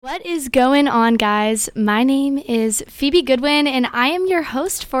What is going on, guys? My name is Phoebe Goodwin, and I am your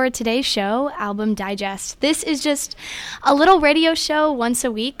host for today's show, Album Digest. This is just a little radio show once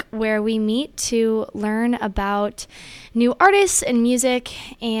a week where we meet to learn about new artists and music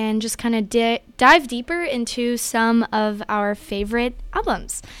and just kind of dive deeper into some of our favorite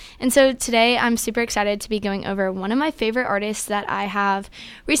albums. And so today I'm super excited to be going over one of my favorite artists that I have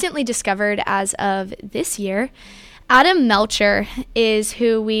recently discovered as of this year. Adam Melchor is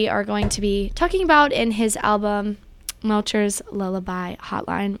who we are going to be talking about in his album, Melchor's Lullaby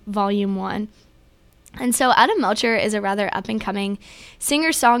Hotline Volume 1. And so Adam Melchor is a rather up-and-coming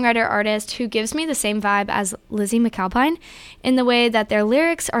singer-songwriter artist who gives me the same vibe as Lizzie McAlpine in the way that their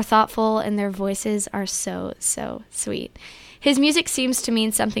lyrics are thoughtful and their voices are so sweet. His music seems to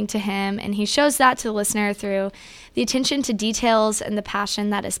mean something to him, and he shows that to the listener through the attention to details and the passion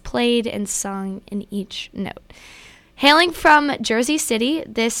that is played and sung in each note. Hailing from Jersey City,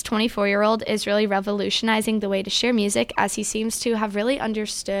 this 24-year-old is really revolutionizing the way to share music, as he seems to have really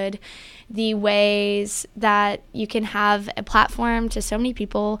understood the ways that you can have a platform to so many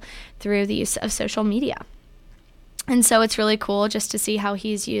people through the use of social media. And so it's really cool just to see how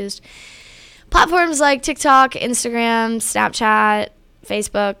he's used platforms like TikTok, Instagram, Snapchat,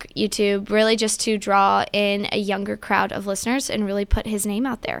 Facebook, YouTube, really just to draw in a younger crowd of listeners and really put his name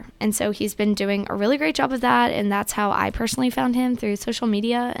out there. And so he's been doing a really great job of that, and that's how I personally found him, through social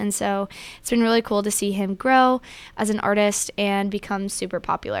media. And so it's been really cool to see him grow as an artist and become super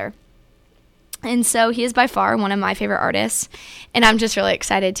popular. And so he is by far one of my favorite artists, and I'm just really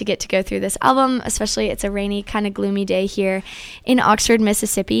excited to get to go through this album, especially it's a rainy, kind of gloomy day here in Oxford,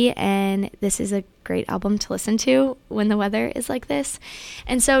 Mississippi, and this is a great album to listen to when the weather is like this.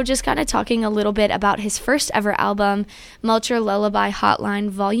 And so just kind of talking a little bit about his first ever album, Melchor Lullaby Hotline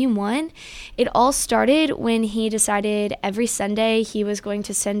Volume 1. It all started when he decided every Sunday he was going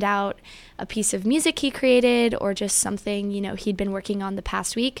to send out a piece of music he created or just something, he'd been working on the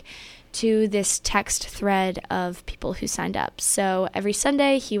past week to this text thread of people who signed up. So every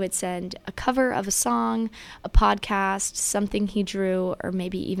Sunday he would send a cover of a song, a podcast, something he drew, or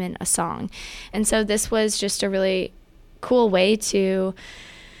maybe even a song. And so this was just a really cool way to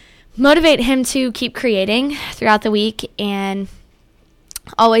motivate him to keep creating throughout the week and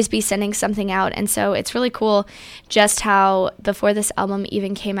always be sending something out. And so it's really cool just how before this album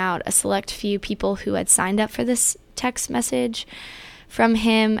even came out, a select few people who had signed up for this text message from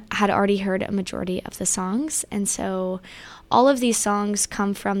him had already heard a majority of the songs. And so all of these songs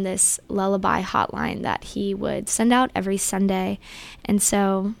come from this lullaby hotline that he would send out every Sunday. And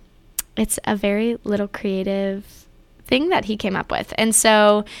so it's a very little creative thing that he came up with. And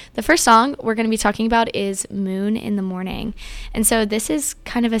so the first song we're going to be talking about is Moon in the Morning. And so this is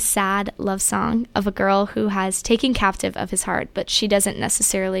kind of a sad love song of a girl who has taken captive of his heart, but she doesn't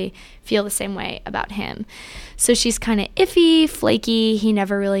necessarily feel the same way about him. So she's kind of iffy, flaky. He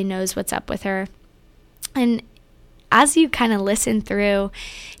never really knows what's up with her. And as you kind of listen through,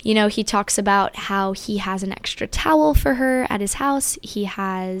 he talks about how he has an extra towel for her at his house. He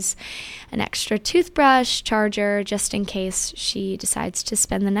has an extra toothbrush, charger, just in case she decides to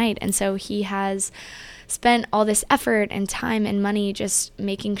spend the night. And so he has spent all this effort and time and money just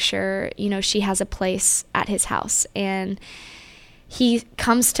making sure, she has a place at his house. And he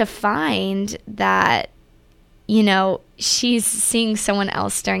comes to find that she's seeing someone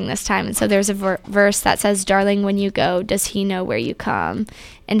else during this time. And so there's a verse that says, "Darling, when you go, does he know where you come?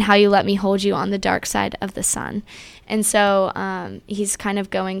 And how you let me hold you on the dark side of the sun." And so he's kind of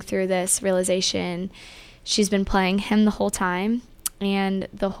going through this realization. She's been playing him the whole time. And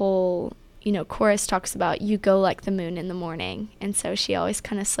the whole, chorus talks about, "You go like the moon in the morning." And so she always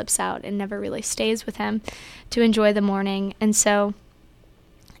kind of slips out and never really stays with him to enjoy the morning. And so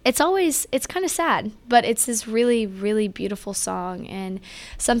it's kind of sad, but it's this really, really beautiful song and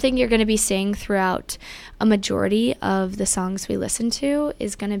something you're going to be seeing throughout a majority of the songs we listen to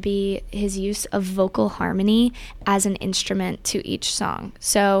is going to be his use of vocal harmony as an instrument to each song.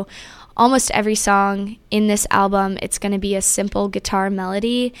 So almost every song in this album, it's going to be a simple guitar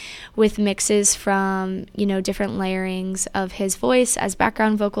melody with mixes from, different layerings of his voice as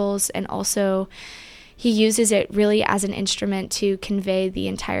background vocals, and also he uses it really as an instrument to convey the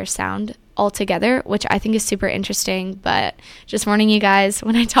entire sound altogether, which I think is super interesting. But just warning you guys,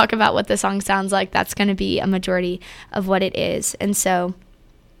 when I talk about what the song sounds like, that's going to be a majority of what it is. And so,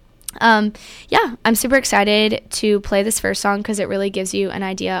 I'm super excited to play this first song because it really gives you an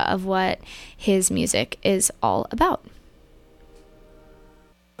idea of what his music is all about.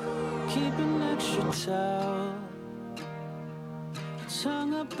 Keep an extra towel, it's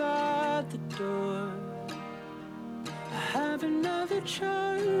hung up at the door. I have another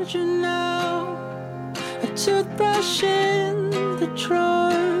charger now, a toothbrush in the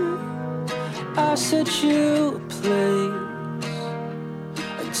drawer. I set you a place,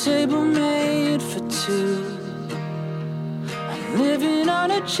 a table made for two. I'm living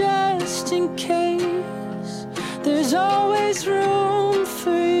on it just in case. There's always room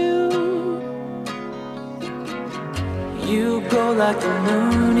for you. You go like the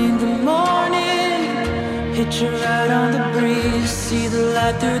moon in the morning, hit your ride on the breeze, see the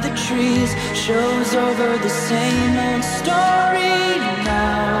light through the trees, shows over the same old story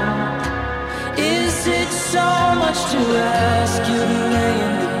now. Is it so much to ask you to lay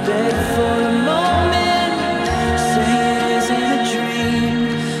in the bed for a moment? Say it isn't a dream.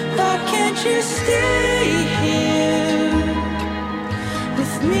 Why can't you stay here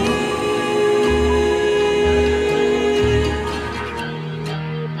with me?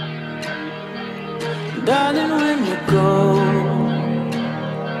 Darling, when you go,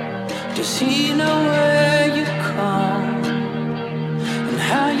 does he know where you come and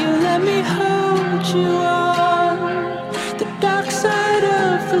how you let me hold you on the dark side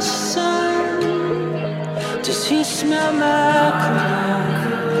of the sun? Does he smell my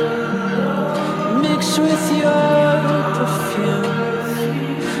cologne mixed with your perfume?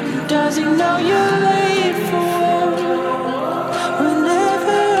 Does he know you're late for work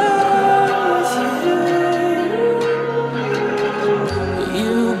whenever I'm with you?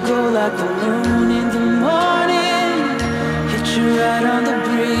 You go like the moon in the morning, hit you right on the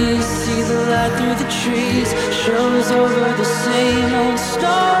breeze, see the light through the trees, shows over the same old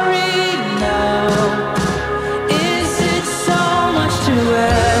story now. Is it so much to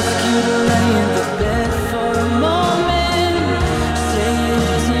ask you to lay in the bed for a moment? Say it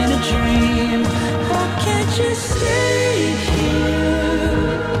isn't a dream. Why can't you stay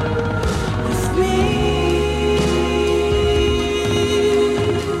here with me?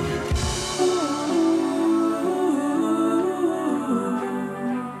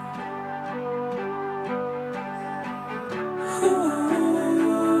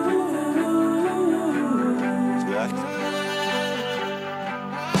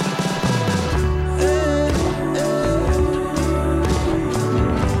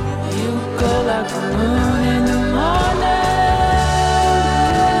 You go like the moon in the morning.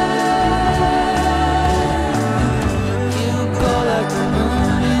 You go like the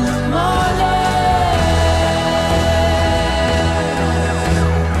moon in the morning.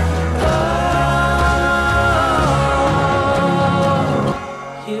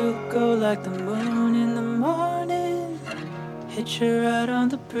 Oh, you go like the moon in the morning, hit you right on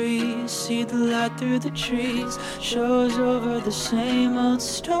the breeze, see the light through the trees, shows over the same old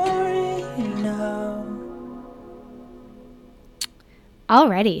story now.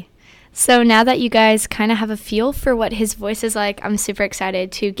 Alrighty. So now that you guys kind of have a feel for what his voice is like, I'm super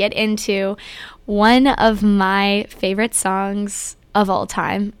excited to get into one of my favorite songs of all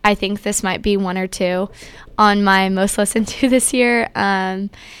time. I think this might be one or two on my most listened to this year.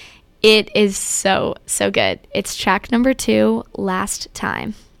 It is so good. It's track number 2, Last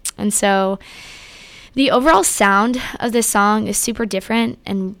Time. And so the overall sound of this song is super different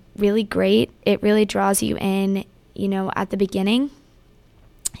and really great. It really draws you in, at the beginning.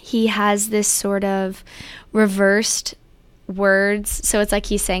 He has this sort of reversed words. So it's like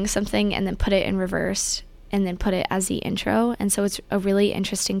he's saying something and then put it in reverse and then put it as the intro. And so it's a really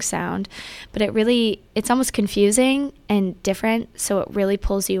interesting sound, but it's almost confusing and different. So it really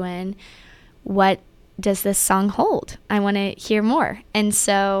pulls you in. What does this song hold? I want to hear more. And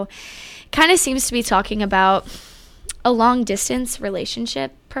so kind of seems to be talking about a long distance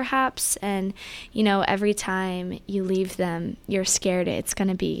relationship perhaps, and every time you leave them you're scared it's going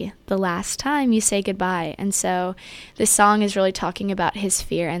to be the last time you say goodbye. And so this song is really talking about his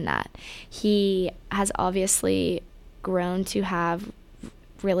fear in that. He has obviously grown to have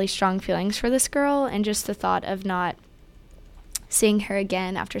really strong feelings for this girl, and just the thought of not seeing her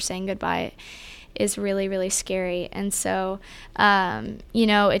again after saying goodbye is really, really scary. And so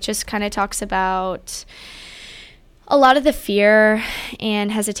it just kind of talks about a lot of the fear and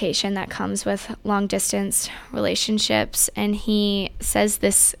hesitation that comes with long distance relationships. And he says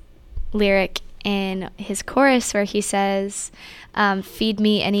this lyric in his chorus where he says, feed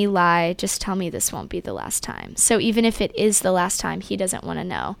me any lie, just tell me this won't be the last time. So even if it is the last time, he doesn't want to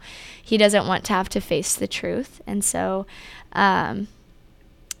know. He doesn't want to have to face the truth. And so,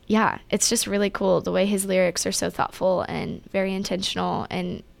 it's just really cool the way his lyrics are so thoughtful and very intentional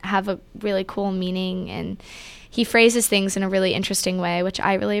and have a really cool meaning. And he phrases things in a really interesting way, which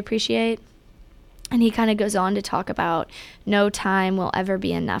I really appreciate. And he kind of goes on to talk about no time will ever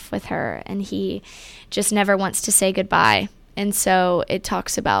be enough with her, and he just never wants to say goodbye. And so it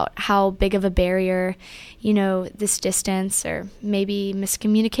talks about how big of a barrier, this distance or maybe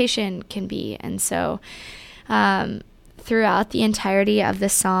miscommunication can be. And so throughout the entirety of the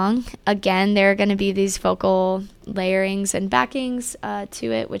song, again, there are going to be these vocal layerings and backings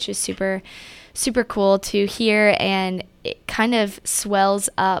to it, which is super, super cool to hear. And it kind of swells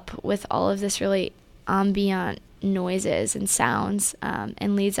up with all of this really ambient noises and sounds,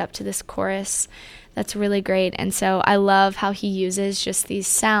 and leads up to this chorus that's really great. And so I love how he uses just these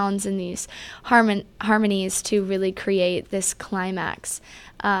sounds and these harmonies to really create this climax,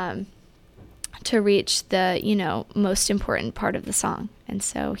 to reach the most important part of the song. And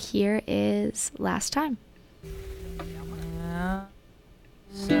so here is Last Time.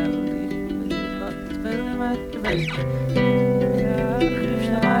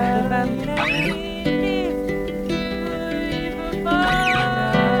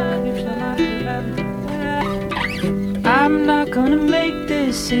 I'm not gonna make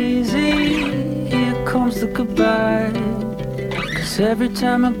this easy. Here comes the goodbye. 'Cause every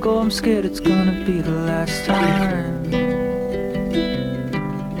time I go I'm scared it's gonna be the last time.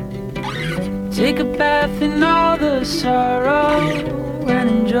 Take a bath in all the sorrow and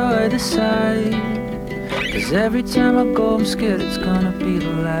enjoy the sight. 'Cause every time I go I'm scared it's gonna be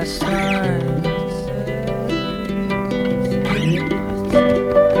the last time.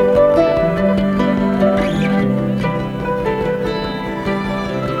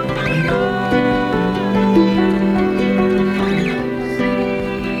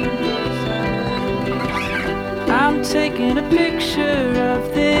 Taking a picture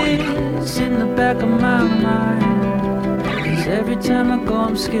of this in the back of my mind. 'Cause every time I go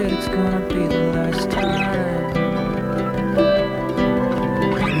I'm scared it's gonna be the last time.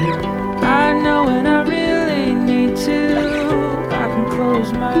 I know when I really need to I can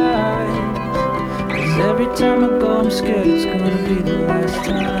close my eyes. 'Cause every time I go I'm scared it's gonna be the last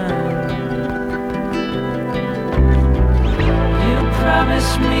time. You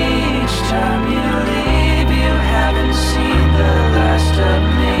promised me each time you leave haven't seen the last of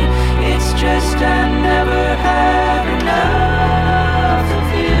me. It's just I never had enough of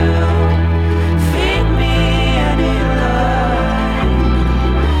you. Feed me any line.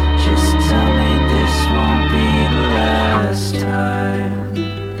 Just tell me this won't be the last time.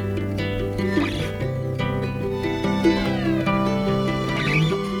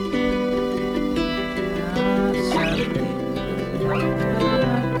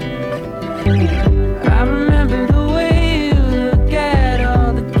 I remember the way you look at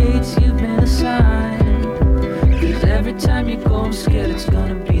all the gates you've been assigned. 'Cause every time you go I'm scared it's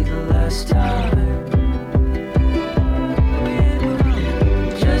gonna be the last time.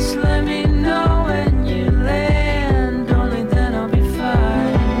 Just let me know when you land, only then I'll be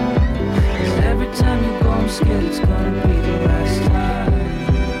fine. 'Cause every time you go I'm scared it's gonna be the last time.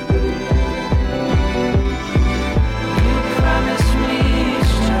 You promised me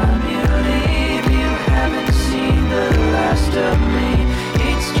each time you leave you haven't seen the last of me.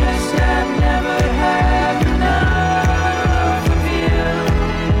 It's just I've never had enough of you.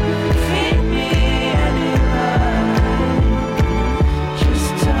 Feed me any line. Just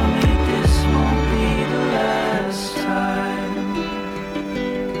tell me this won't be the last time.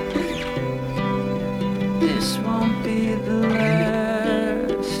 This won't be the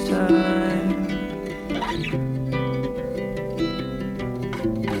last time.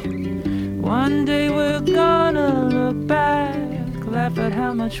 One day we're gonna look back, laugh at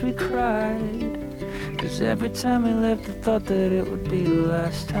how much we cried. 'Cause every time we left I thought that it would be the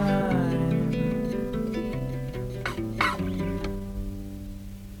last time.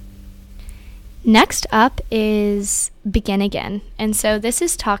 Next up is Begin Again. And so this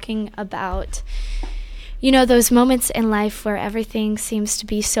is talking about, those moments in life where everything seems to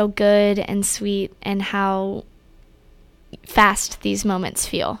be so good and sweet, and how fast these moments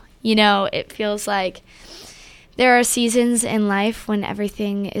feel. It feels like there are seasons in life when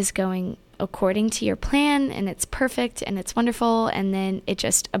everything is going according to your plan and it's perfect and it's wonderful, and then it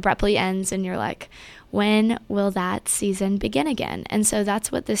just abruptly ends and you're like, when will that season begin again? And so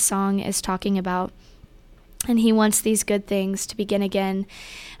that's what this song is talking about. And he wants these good things to begin again,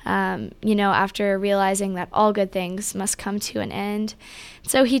 after realizing that all good things must come to an end.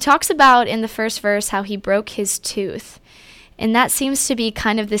 So he talks about in the first verse how he broke his tooth. And that seems to be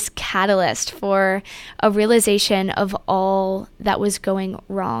kind of this catalyst for a realization of all that was going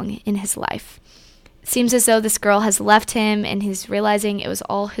wrong in his life. It seems as though this girl has left him and he's realizing it was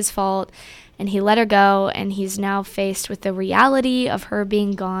all his fault, and he let her go, and he's now faced with the reality of her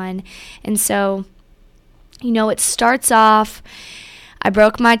being gone. And so It starts off, I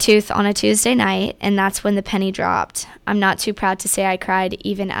broke my tooth on a Tuesday night, and that's when the penny dropped. I'm not too proud to say I cried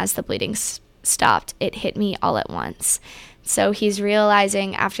even as the bleeding stopped. It hit me all at once. So he's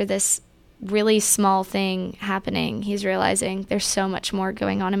realizing after this really small thing happening, he's realizing there's so much more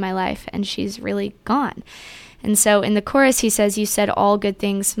going on in my life, and she's really gone. And so in the chorus, he says, "You said all good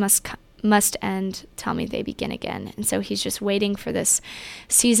things must end. Tell me they begin again." And so he's just waiting for this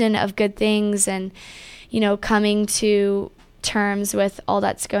season of good things and, coming to terms with all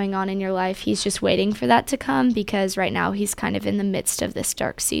that's going on in your life. He's just waiting for that to come because right now he's kind of in the midst of this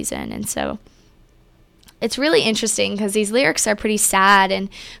dark season. And so it's really interesting because these lyrics are pretty sad and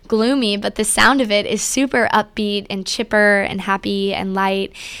gloomy, but the sound of it is super upbeat and chipper and happy and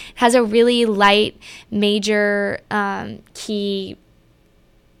light. It has a really light major key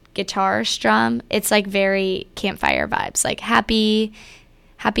guitar strum. It's like very campfire vibes, like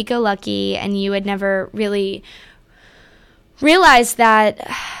happy-go-lucky, and you would never really realize that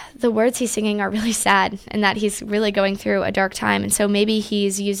the words he's singing are really sad and that he's really going through a dark time. And so maybe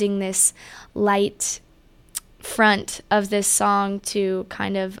he's using this light front of this song to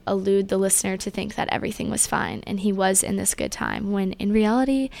kind of elude the listener to think that everything was fine and he was in this good time, when in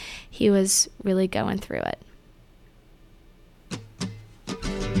reality he was really going through it.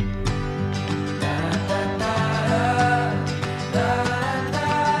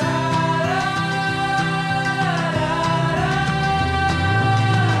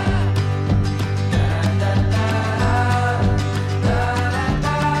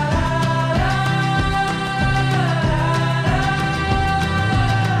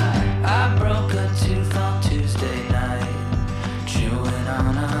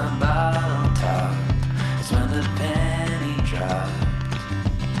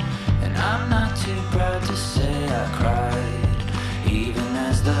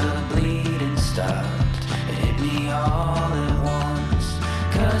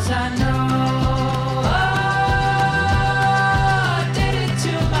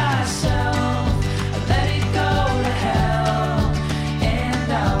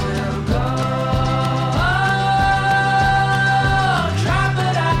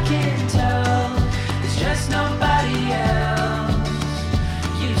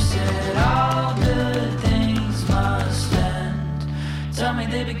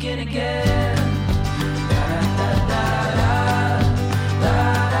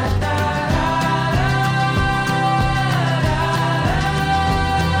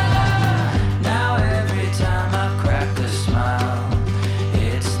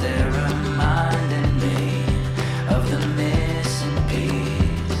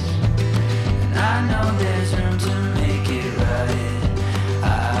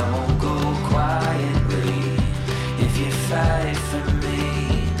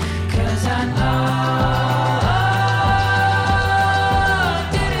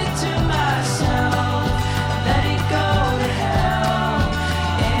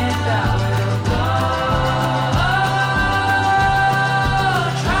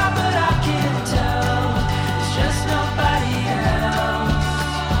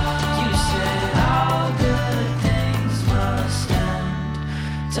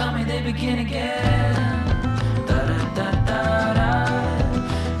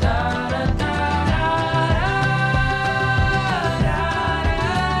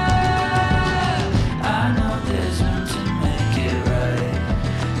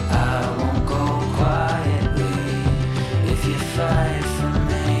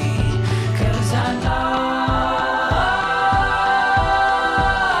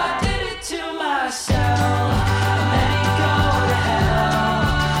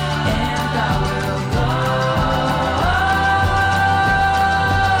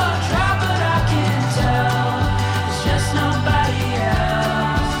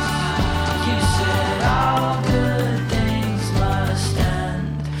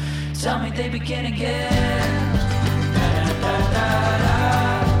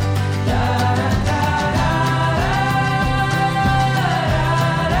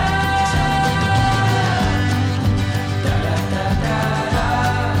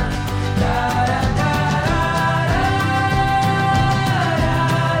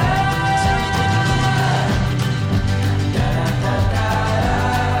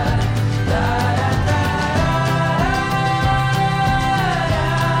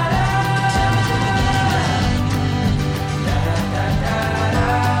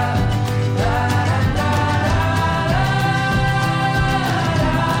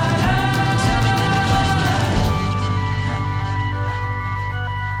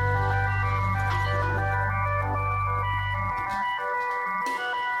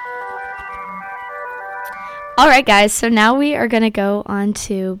 All right, guys, so now we are going to go on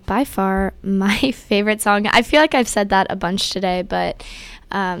to, by far, my favorite song. I feel like I've said that a bunch today, but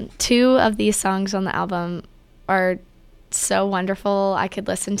two of these songs on the album are so wonderful. I could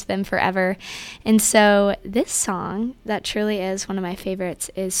listen to them forever. And so this song that truly is one of my favorites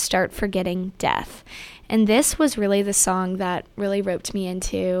is Start Forgetting Death. And this was really the song that really roped me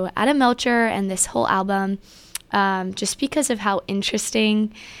into Adam Melchor and this whole album, just because of how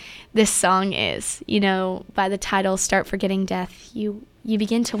interesting this song is. You know, by the title, Start Forgetting Death, you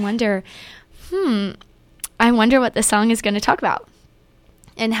begin to wonder, I wonder what the song is going to talk about.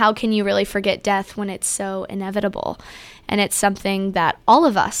 And how can you really forget death when it's so inevitable? And it's something that all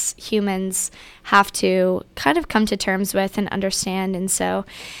of us humans have to kind of come to terms with and understand. And so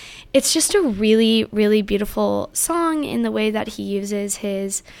it's just a really, really beautiful song in the way that he uses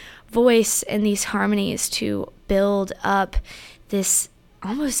his voice and these harmonies to build up this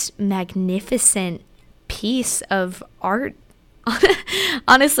almost magnificent piece of art.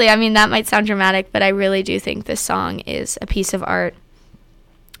 Honestly, I mean, that might sound dramatic, but I really do think this song is a piece of art.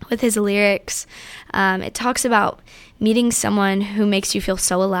 With his lyrics, it talks about meeting someone who makes you feel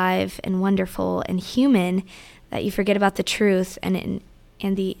so alive and wonderful and human that you forget about the truth and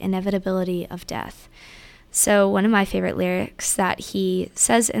the inevitability of death. So one of my favorite lyrics that he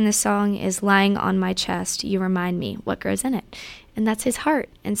says in this song is, lying on my chest, you remind me what grows in it. And that's his heart.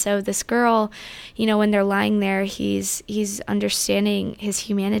 And so this girl, you know, when they're lying there, he's understanding his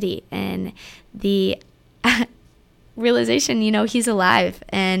humanity and the realization, you know, he's alive.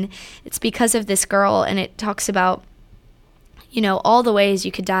 And it's because of this girl. And it talks about, you know, all the ways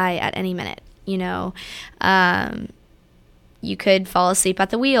you could die at any minute. You know, you could fall asleep at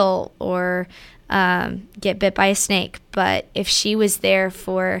the wheel or get bit by a snake. But if she was there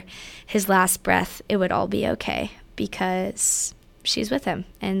for his last breath, it would all be okay because she's with him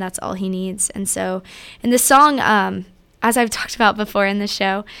and that's all he needs. And so in this song, as I've talked about before in the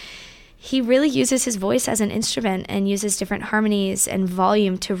show, he really uses his voice as an instrument and uses different harmonies and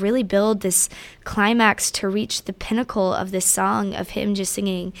volume to really build this climax to reach the pinnacle of this song of him just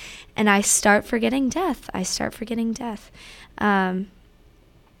singing, and I start forgetting death. I start forgetting death,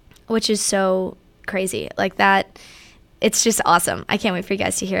 which is so crazy. Like that, it's just awesome. I can't wait for you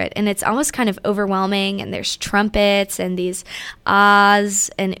guys to hear it. And it's almost kind of overwhelming, and there's trumpets and these ahs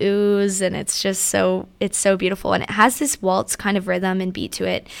and oohs, and it's so beautiful. And it has this waltz kind of rhythm and beat to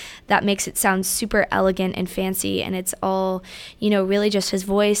it that makes it sound super elegant and fancy. And it's all, you know, really just his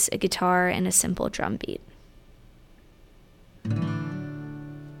voice, a guitar, and a simple drum beat.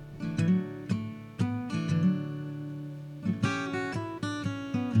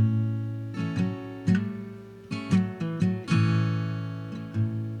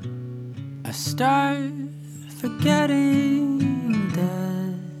 I start forgetting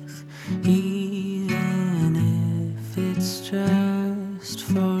death, even if it's just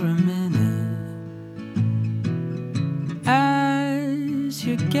for a minute. As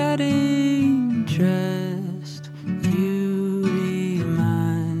you're getting dressed, you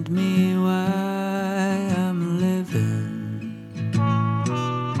remind me why I'm living.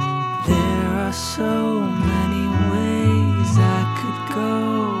 There are so many ways I could go.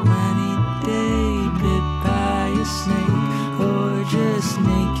 Or just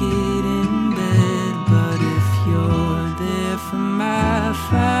naked in bed. But if you're there for my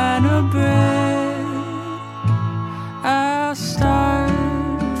final breath, I'll start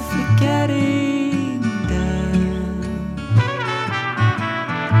forgetting death.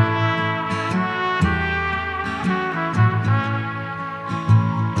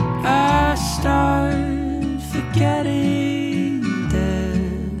 I start forgetting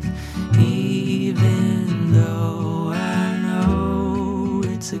death, even though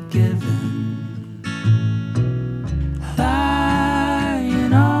it's a given.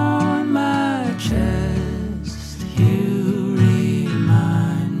 Lying on my chest, you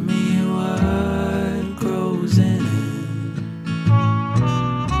remind me what grows in it.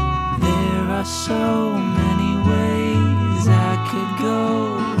 There are so many ways I could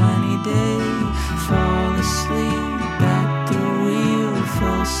go any day. Fall asleep at the wheel,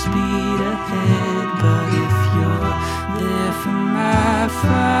 full speed ahead. But if you're there for my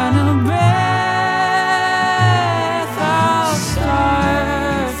final breath, I'll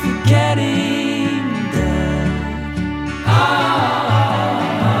start forgetting death. I'll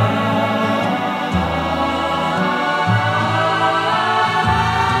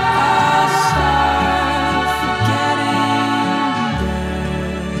start forgetting death.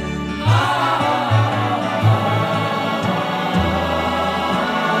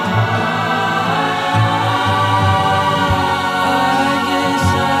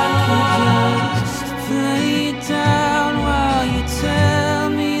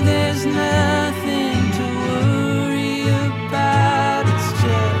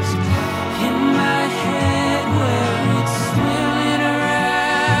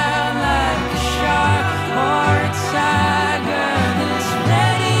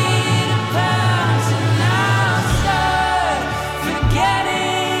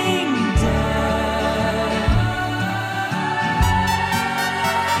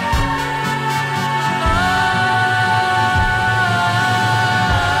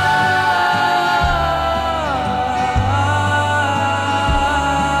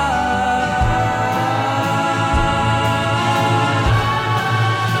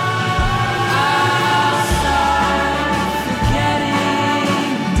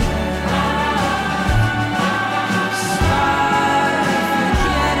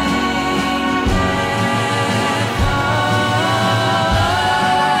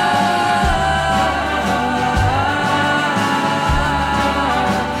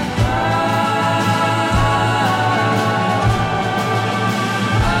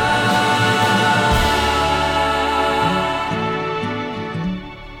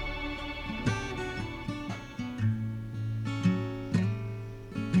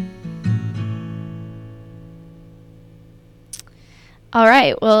 All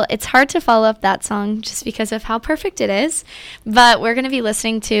right. Well, it's hard to follow up that song just because of how perfect it is. But we're going to be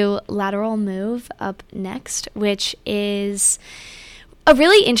listening to Lateral Move up next, which is a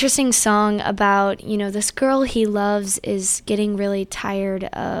really interesting song about, this girl he loves is getting really tired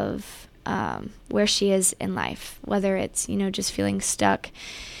of where she is in life, whether it's, just feeling stuck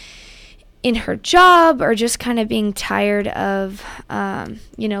in her job or just kind of being tired of,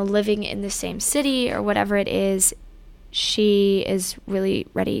 living in the same city or whatever it is. She is really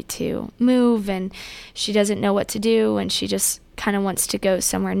ready to move and she doesn't know what to do and she just kind of wants to go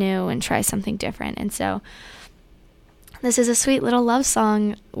somewhere new and try something different. And so this is a sweet little love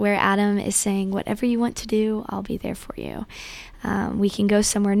song where Adam is saying, whatever you want to do, I'll be there for you. We can go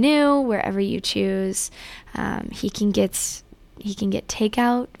somewhere new, wherever you choose. He can get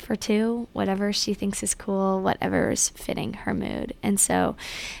takeout for two, whatever she thinks is cool, whatever's fitting her mood. And so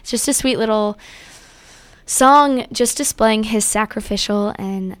it's just a sweet little song just displaying his sacrificial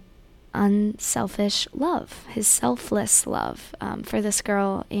and unselfish love, his selfless love for this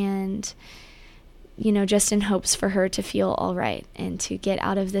girl, and just in hopes for her to feel all right and to get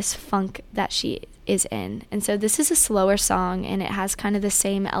out of this funk that she is in. And so this is a slower song, and it has kind of the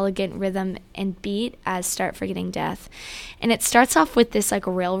same elegant rhythm and beat as Start Forgetting Death. And it starts off with this like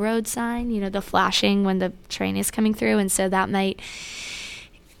railroad sign, the flashing when the train is coming through, and so that might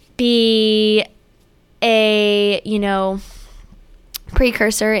be a,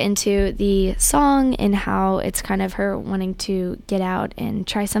 precursor into the song and how it's kind of her wanting to get out and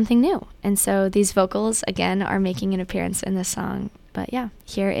try something new. And so these vocals, again, are making an appearance in this song. But yeah,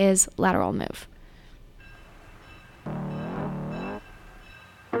 here is Lateral Move.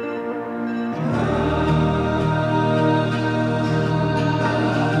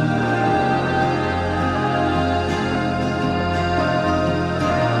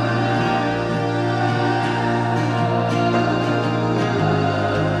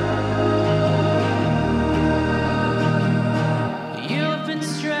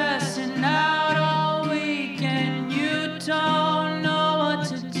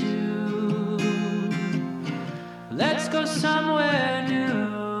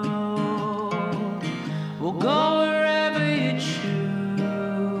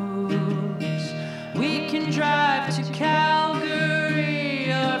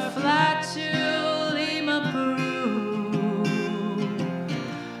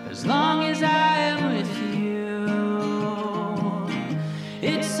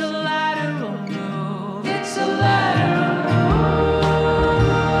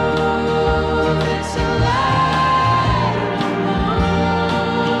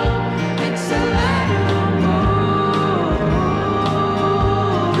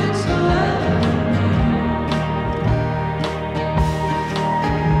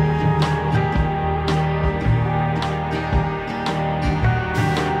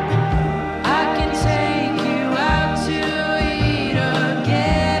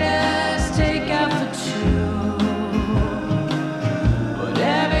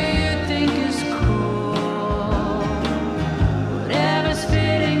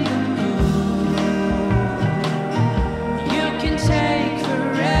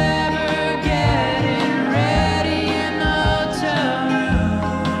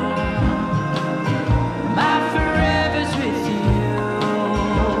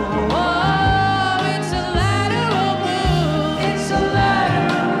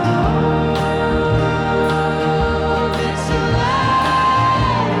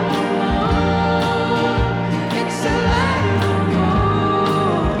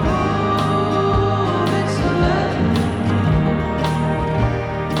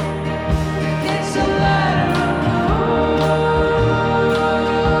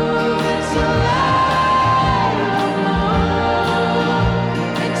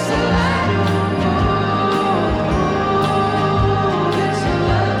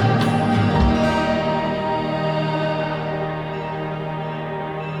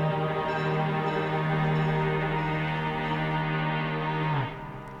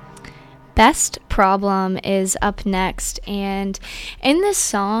 Best Problem is up next, and in this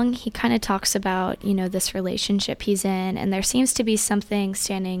song he kind of talks about this relationship he's in, and there seems to be something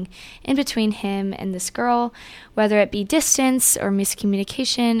standing in between him and this girl, whether it be distance or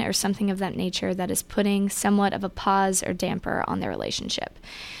miscommunication or something of that nature that is putting somewhat of a pause or damper on their relationship.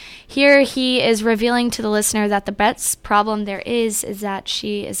 Here he is revealing to the listener that the best problem there is that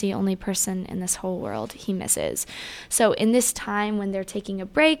she is the only person in this whole world he misses. So in this time when they're taking a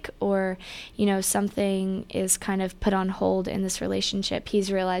break or, something is kind of put on hold in this relationship,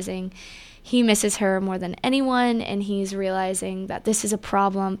 he's realizing he misses her more than anyone, and he's realizing that this is a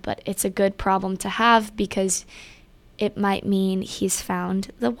problem, but it's a good problem to have because it might mean he's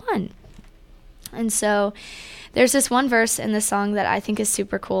found the one. And so there's this one verse in the song that I think is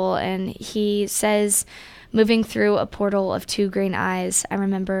super cool, and he says, moving through a portal of 2 green eyes, I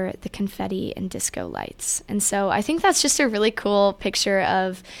remember the confetti and disco lights. And so I think that's just a really cool picture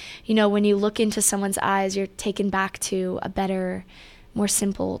of, when you look into someone's eyes, you're taken back to a better, more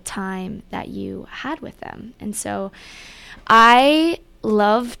simple time that you had with them. And so I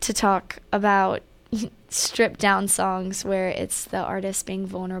love to talk about stripped down songs where it's the artist being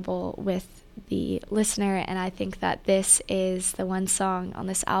vulnerable with the listener, and I think that this is the one song on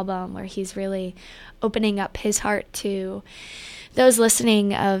this album where he's really opening up his heart to those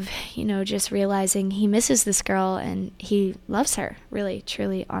listening of, just realizing he misses this girl and he loves her really,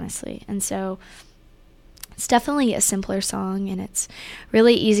 truly, honestly. And so it's definitely a simpler song, and it's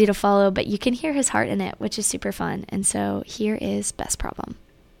really easy to follow, but you can hear his heart in it, which is super fun. And so here is Best Problem.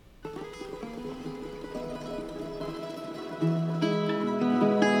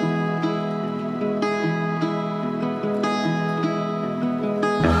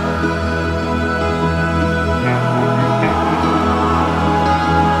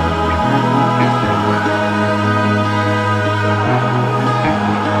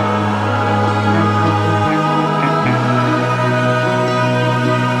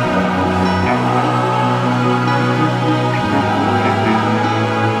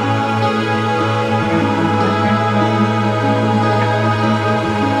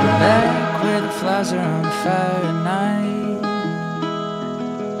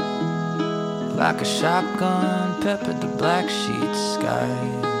 Like a shotgun peppered the black sheet sky,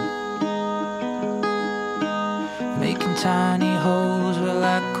 making tiny holes where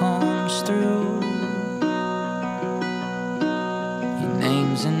light comes through. Your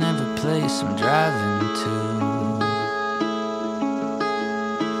name's in every place I'm driving to,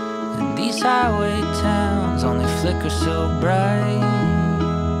 and these highway towns only flicker so bright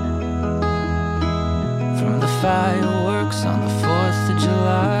from the fireworks on the 4th of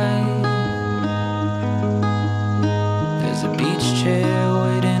July. There's a beach chair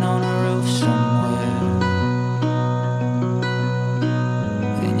waiting on a roof somewhere,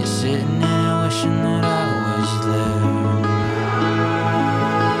 and you're sitting there wishing that I was there.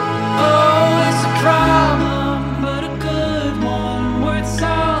 Oh, it's a problem, but a good one, worth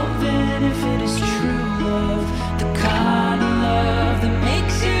solving if it is true love, the kind of love that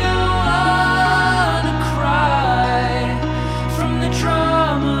makes you wanna cry from the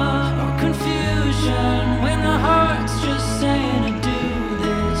trauma or confusion when the heart's just saying to do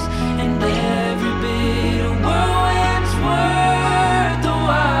this, and every bit of whirlwind's worth a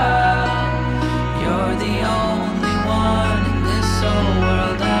while. You're the only one in this whole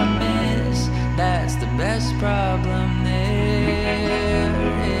world I miss. That's the best problem there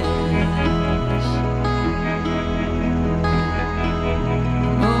is.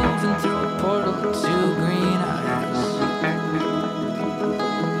 Moving through a portal of 2 green eyes,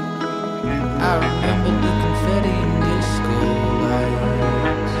 I remember the confetti and disco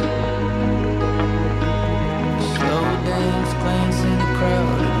lights, slow dance glance in a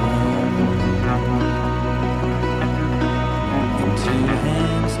crowded room, and 2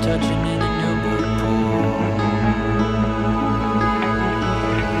 hands touching in a newborn pool,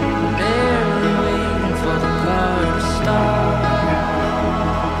 barely waiting for the car to stop.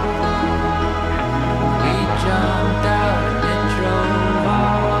 We jumped out and then drove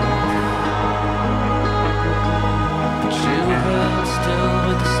off, but you held still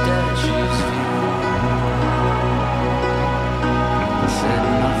with the statue's feet, said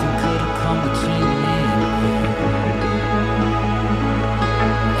nothing could have come between me and you.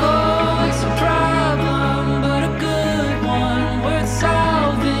 Oh, it's a problem, but a good one, worth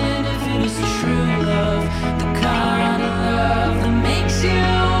solving if it is true love, the kind of love that makes you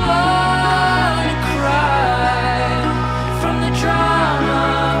wanna cry from the drama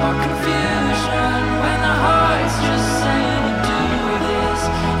or confusion when the heart's just saying to do this,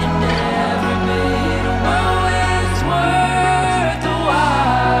 and every bit of whirlwind's worth a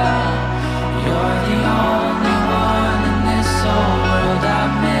while. You're the only one in this whole world I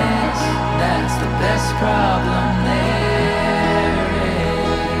miss. That's the best problem there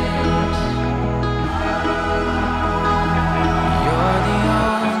is. You're the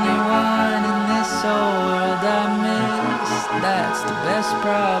only one in this whole world I miss. That's the best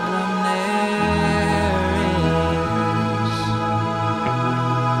problem there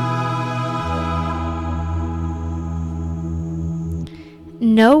is.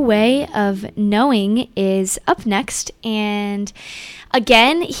 No Way of Knowing is up next, and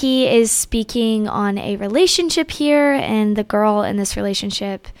again, he is speaking on a relationship here, and the girl in this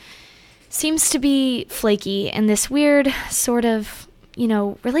relationship seems to be flaky in this weird sort of,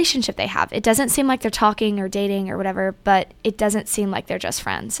 relationship they have. It doesn't seem like they're talking or dating or whatever, but it doesn't seem like they're just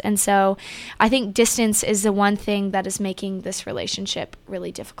friends. And so I think distance is the one thing that is making this relationship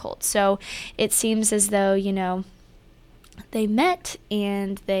really difficult. So it seems as though, they met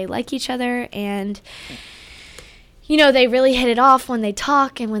and they like each other and, they really hit it off when they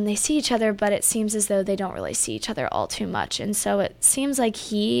talk and when they see each other, but it seems as though they don't really see each other all too much. And so it seems like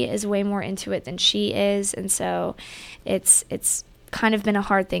he is way more into it than she is. And so it's kind of been a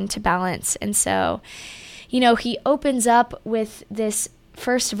hard thing to balance. And so, he opens up with this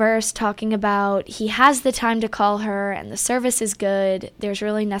first verse talking about he has the time to call her and the service is good. There's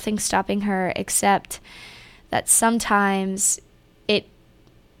really nothing stopping her except that sometimes it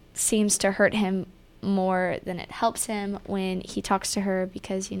seems to hurt him more than it helps him when he talks to her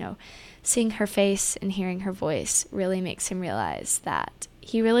because, seeing her face and hearing her voice really makes him realize that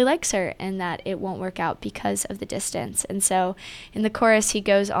he really likes her and that it won't work out because of the distance. And so in the chorus, he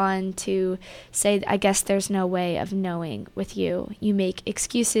goes on to say, I guess there's no way of knowing with you. You make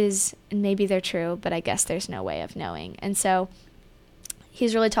excuses and maybe they're true, but I guess there's no way of knowing. And so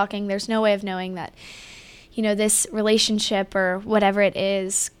he's really talking, there's no way of knowing that, this relationship or whatever it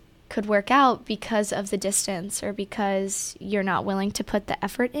is could work out because of the distance or because you're not willing to put the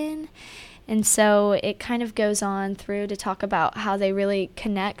effort in. And so it kind of goes on through to talk about how they really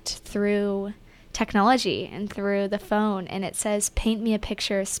connect through technology and through the phone. And it says, paint me a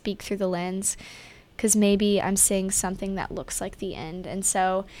picture, speak through the lens, because maybe I'm seeing something that looks like the end. And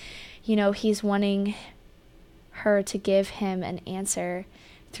so, he's wanting her to give him an answer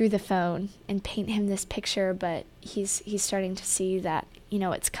through the phone and paint him this picture, but he's starting to see that,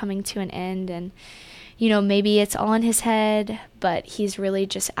 it's coming to an end and, maybe it's all in his head, but he's really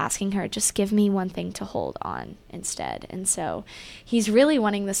just asking her, just give me one thing to hold on instead. And so he's really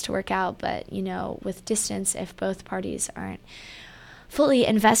wanting this to work out, but, with distance, if both parties aren't fully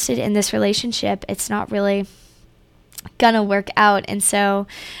invested in this relationship, it's not really gonna work out. And so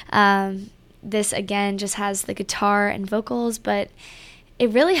this, again, just has the guitar and vocals, but it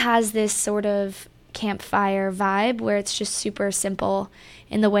really has this sort of campfire vibe where it's just super simple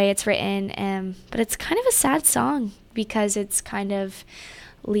in the way it's written, but it's kind of a sad song because it's kind of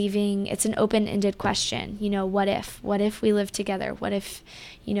it's an open-ended question. What if we lived together? What if,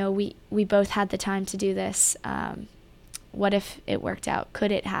 we both had the time to do this? What if it worked out?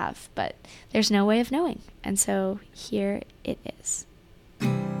 Could it have? But there's no way of knowing. And so here it is.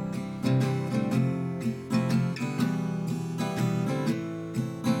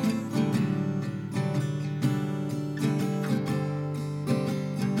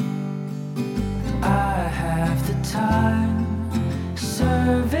 Time,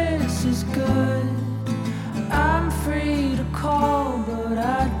 service is good. I'm free to call, but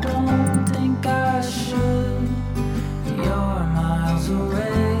I don't think I should. You're miles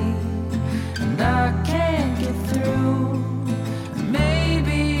away, and I can't get through.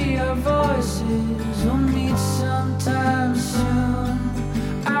 Maybe our voices will meet sometime soon.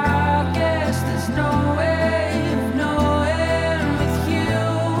 I guess there's no way of knowing with you.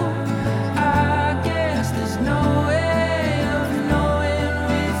 I guess there's no way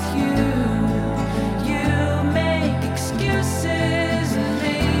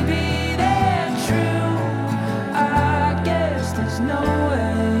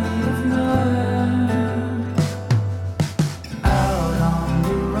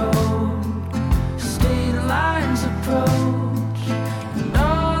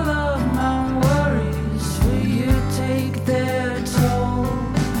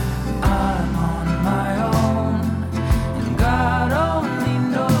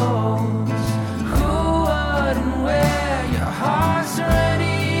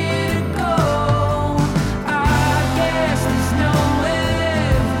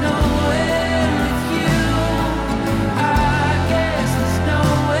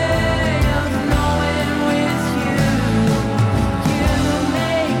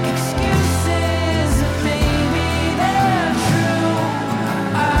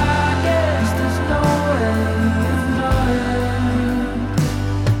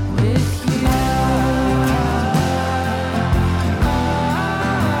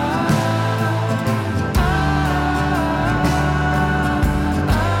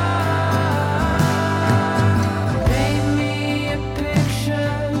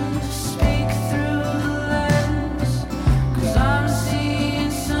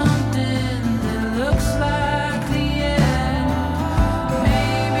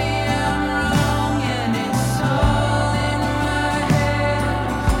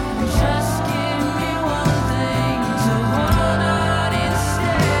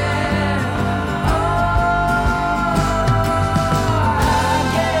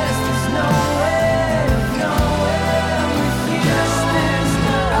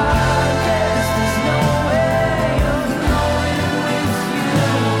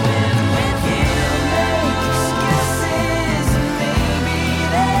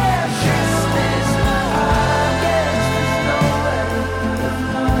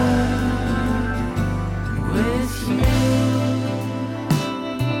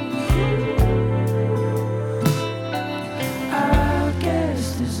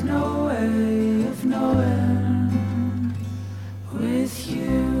there's no way of knowing with you.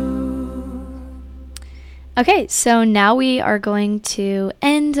 Okay, so now we are going to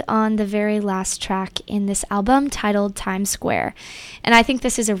end on the very last track in this album titled Times Square. And I think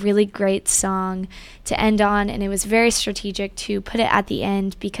this is a really great song to end on, and it was very strategic to put it at the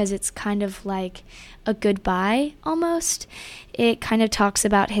end because it's kind of like a goodbye almost. It kind of talks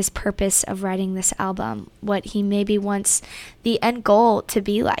about his purpose of writing this album, what he maybe wants the end goal to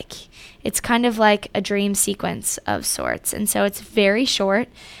be like. It's kind of like a dream sequence of sorts, and so it's very short.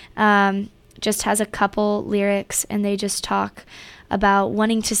 Just has a couple lyrics, and they just talk about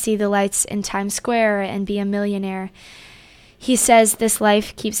wanting to see the lights in Times Square and be a millionaire. He says, this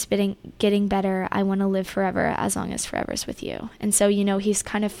life keeps getting better. I want to live forever as long as forever's with you. And so, he's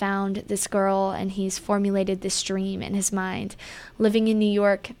kind of found this girl, and he's formulated this dream in his mind, living in New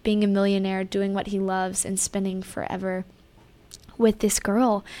York, being a millionaire, doing what he loves, and spending forever with this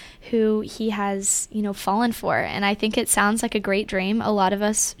girl who he has, fallen for. And I think it sounds like a great dream. A lot of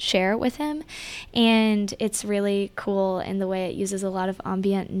us share with him, and it's really cool in the way it uses a lot of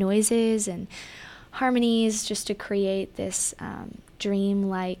ambient noises and harmonies just to create this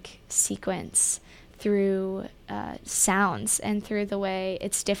dream-like sequence through sounds and through the way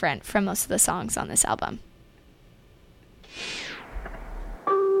it's different from most of the songs on this album.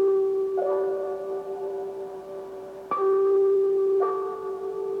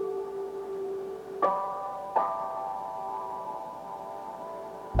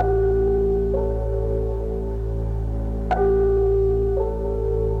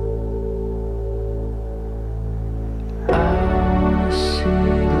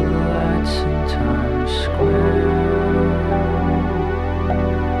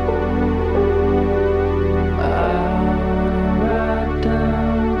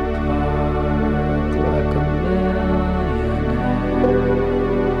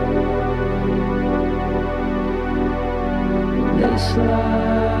 This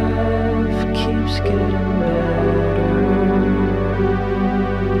life keeps getting better. I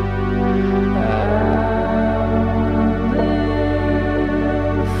wanna live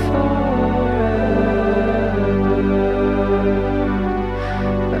forever,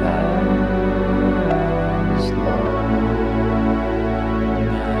 as long as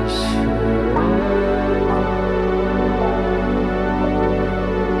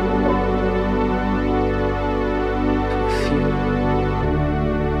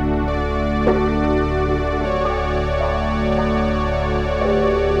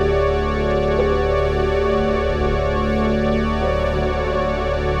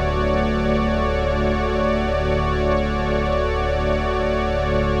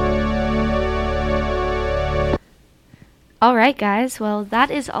All right, guys. Well, that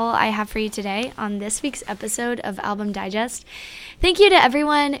is all I have for you today on this week's episode of Album Digest. Thank you to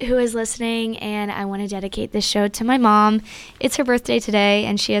everyone who is listening, and I want to dedicate this show to my mom. It's her birthday today,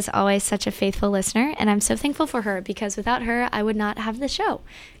 and she is always such a faithful listener, and I'm so thankful for her because without her, I would not have the show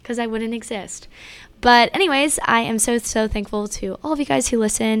because I wouldn't exist. But anyways, I am so thankful to all of you guys who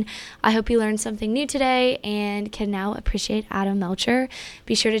listen. I hope you learned something new today and can now appreciate Adam Melchor.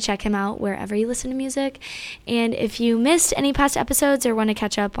 Be sure to check him out wherever you listen to music. And if you missed any past episodes or want to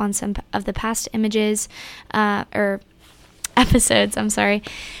catch up on some of the past episodes,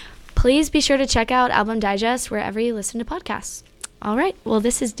 please be sure to check out Album Digest wherever you listen to podcasts. All right, well,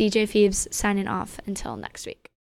 this is DJ Phoebes signing off until next week.